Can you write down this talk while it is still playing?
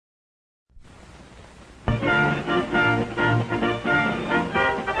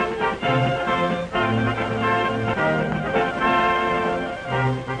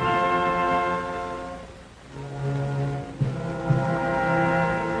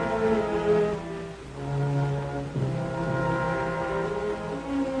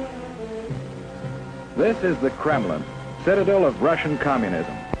This is the Kremlin, citadel of Russian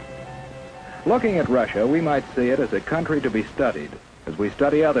communism. Looking at Russia, we might see it as a country to be studied, as we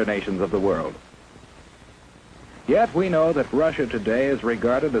study other nations of the world. Yet we know that Russia today is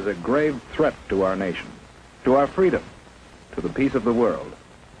regarded as a grave threat to our nation, to our freedom, to the peace of the world.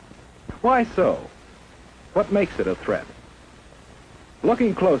 Why so? What makes it a threat?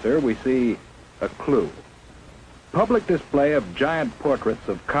 Looking closer, we see a clue. Public display of giant portraits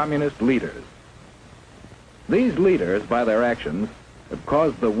of communist leaders. These leaders, by their actions, have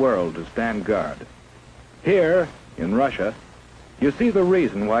caused the world to stand guard. Here, in Russia, you see the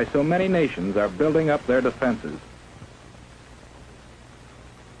reason why so many nations are building up their defenses.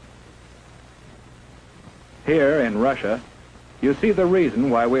 Here, in Russia, you see the reason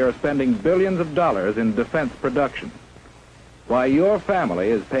why we are spending billions of dollars in defense production, why your family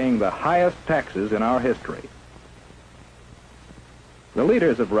is paying the highest taxes in our history. The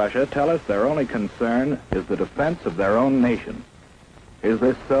leaders of Russia tell us their only concern is the defense of their own nation. Is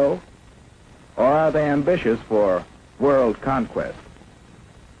this so? Or are they ambitious for world conquest?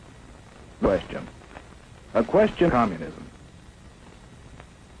 Question. A question of communism.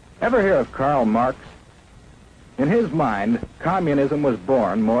 Ever hear of Karl Marx? In his mind, communism was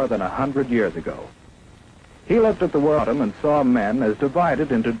born more than 100 years ago. He looked at the world and saw men as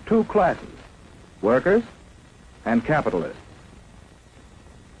divided into two classes, workers and capitalists.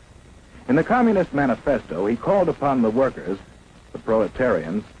 In the Communist Manifesto, he called upon the workers, the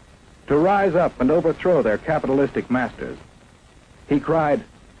proletarians, to rise up and overthrow their capitalistic masters. He cried,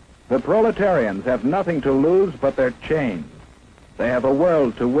 "The proletarians have nothing to lose but their chains. They have a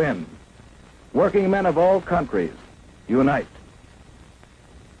world to win. Working men of all countries, unite."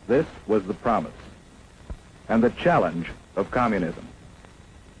 This was the promise and the challenge of communism.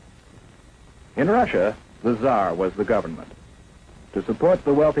 In Russia, the Tsar was the government. To support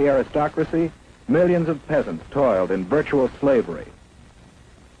the wealthy aristocracy, millions of peasants toiled in virtual slavery.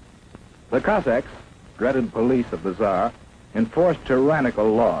 The Cossacks, dreaded police of the Tsar, enforced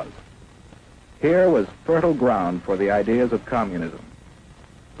tyrannical laws. Here was fertile ground for the ideas of communism.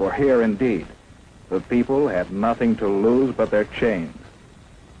 For here, indeed, the people had nothing to lose but their chains,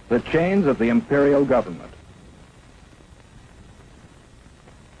 the chains of the imperial government.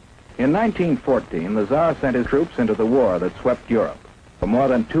 In 1914, the Tsar sent his troops into the war that swept Europe. For more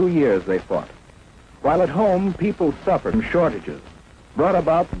than 2 years they fought. While at home, people suffered from shortages, brought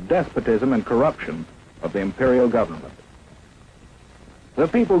about the despotism and corruption of the imperial government. The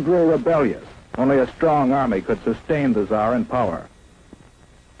people grew rebellious. Only a strong army could sustain the Tsar in power.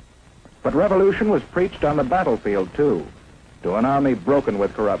 But revolution was preached on the battlefield, too, to an army broken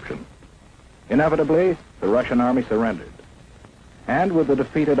with corruption. Inevitably, the Russian army surrendered. And with the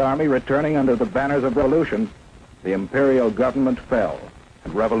defeated army returning under the banners of revolution, the imperial government fell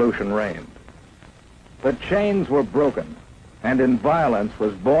and revolution reigned. The chains were broken, and in violence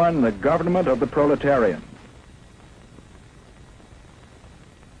was born the government of the proletarians.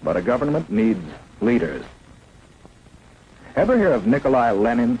 But a government needs leaders. Ever hear of Nikolai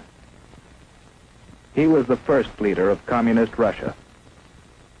Lenin? He was the first leader of communist Russia.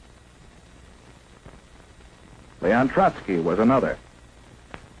 Leon Trotsky was another.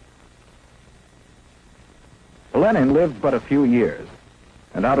 Lenin lived but a few years,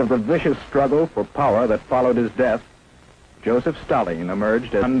 and out of the vicious struggle for power that followed his death, Joseph Stalin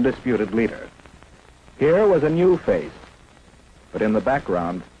emerged as undisputed leader. Here was a new face, but in the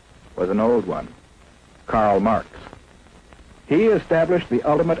background was an old one, Karl Marx. He established the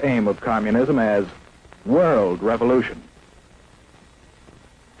ultimate aim of communism as world revolution.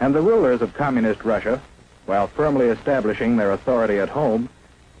 And the rulers of communist Russia, while firmly establishing their authority at home,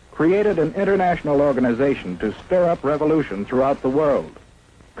 created an international organization to stir up revolution throughout the world.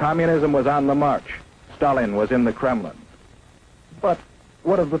 Communism was on the march. Stalin was in the Kremlin. But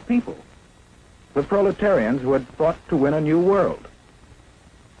what of the people? The proletarians who had fought to win a new world.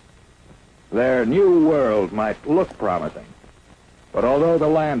 Their new world might look promising, but although the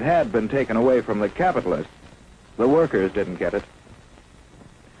land had been taken away from the capitalists, the workers didn't get it.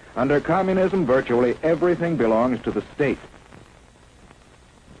 Under communism, virtually everything belongs to the state.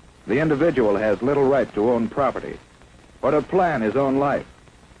 The individual has little right to own property or to plan his own life.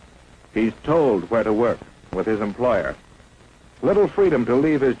 He's told where to work with his employer. Little freedom to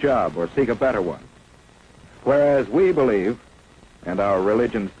leave his job or seek a better one. Whereas we believe, and our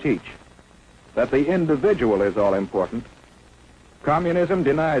religions teach, that the individual is all important, communism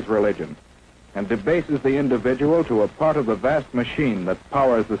denies religion and debases the individual to a part of the vast machine that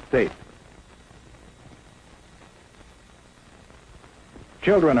powers the state.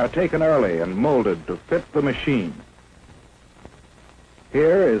 Children are taken early and molded to fit the machine.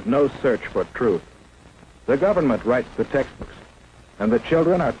 Here is no search for truth, The government writes the textbooks, and the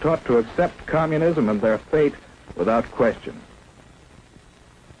children are taught to accept communism and their fate without question.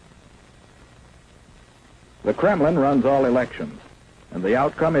 The Kremlin runs all elections, and the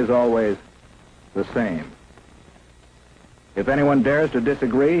outcome is always the same. If anyone dares to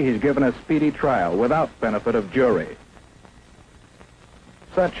disagree, he's given a speedy trial without benefit of jury.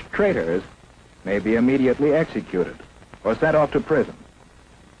 Such traitors may be immediately executed or sent off to prison.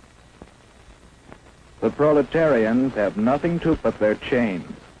 The proletarians have nothing to but their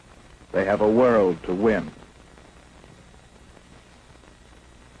chains. They have a world to win.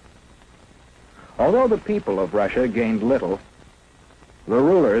 Although the people of Russia gained little, the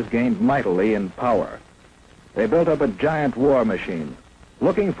rulers gained mightily in power. They built up a giant war machine,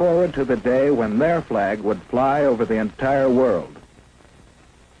 looking forward to the day when their flag would fly over the entire world.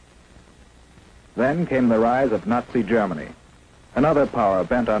 Then came the rise of Nazi Germany, another power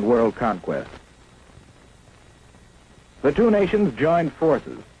bent on world conquest. The two nations joined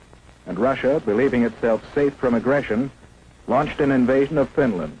forces, and Russia, believing itself safe from aggression, launched an invasion of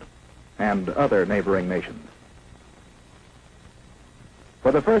Finland and other neighboring nations.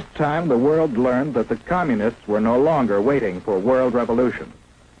 For the first time, the world learned that the communists were no longer waiting for world revolution,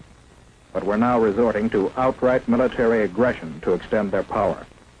 but were now resorting to outright military aggression to extend their power.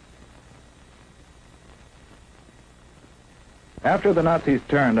 After the Nazis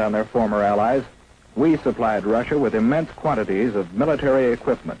turned on their former allies, we supplied Russia with immense quantities of military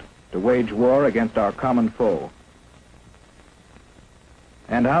equipment to wage war against our common foe.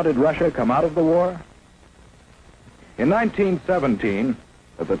 And how did Russia come out of the war? In 1917,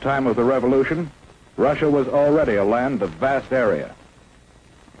 at the time of the revolution, Russia was already a land of vast area.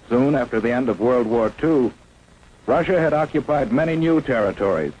 Soon after the end of World War II, Russia had occupied many new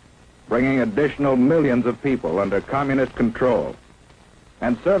territories, bringing additional millions of people under communist control,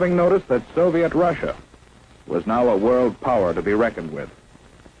 and serving notice that Soviet Russia was now a world power to be reckoned with.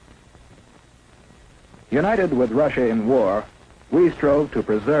 United with Russia in war, we strove to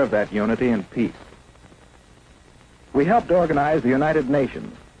preserve that unity in peace. We helped organize the United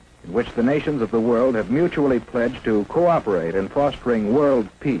Nations, in which the nations of the world have mutually pledged to cooperate in fostering world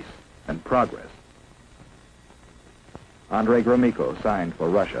peace and progress. Andrei Gromyko signed for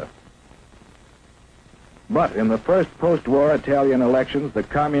Russia. But in the first post-war Italian elections, the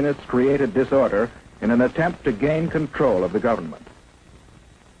communists created disorder in an attempt to gain control of the government.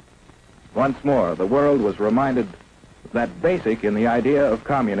 Once more, the world was reminded that basic in the idea of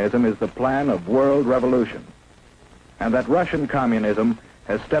communism is the plan of world revolution, and that Russian communism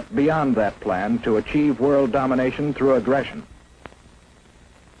has stepped beyond that plan to achieve world domination through aggression.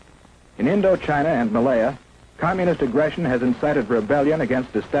 In Indochina and Malaya, communist aggression has incited rebellion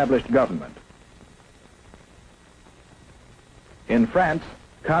against established government. In France,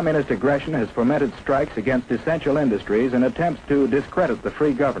 communist aggression has fomented strikes against essential industries in attempts to discredit the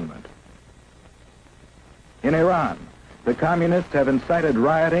free government. In Iran, the communists have incited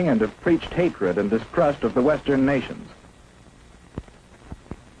rioting and have preached hatred and distrust of the Western nations.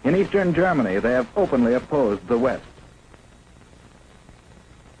 In Eastern Germany, they have openly opposed the West.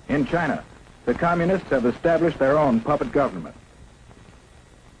 In China, the communists have established their own puppet government.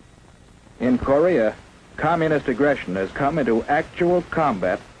 In Korea, communist aggression has come into actual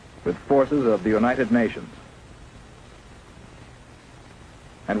combat with forces of the United Nations.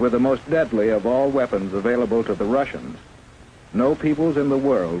 And with the most deadly of all weapons available to the Russians, no peoples in the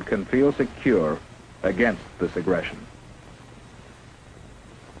world can feel secure against this aggression.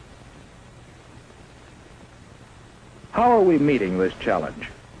 How are we meeting this challenge?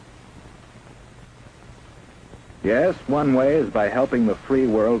 Yes, one way is by helping the free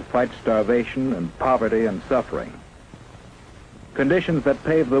world fight starvation and poverty and suffering, conditions that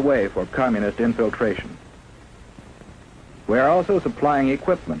pave the way for communist infiltration. We are also supplying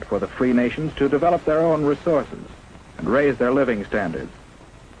equipment for the free nations to develop their own resources and raise their living standards.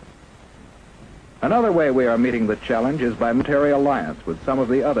 Another way we are meeting the challenge is by military alliance with some of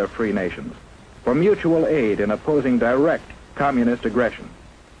the other free nations for mutual aid in opposing direct communist aggression.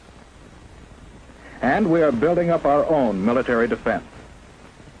 And we are building up our own military defense.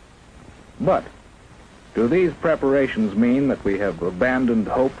 But do these preparations mean that we have abandoned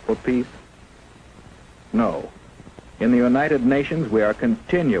hope for peace? No. In the United Nations, we are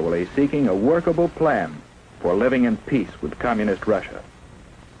continually seeking a workable plan for living in peace with communist Russia.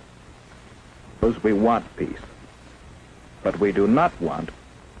 Because we want peace. But we do not want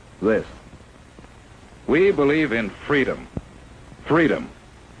this. We believe in freedom. Freedom,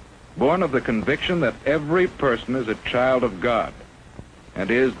 born of the conviction that every person is a child of God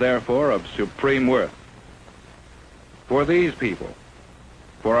and is therefore of supreme worth. For these people,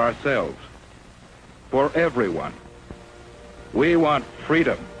 for ourselves, for everyone. We want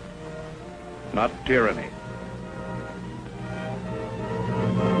freedom, not tyranny.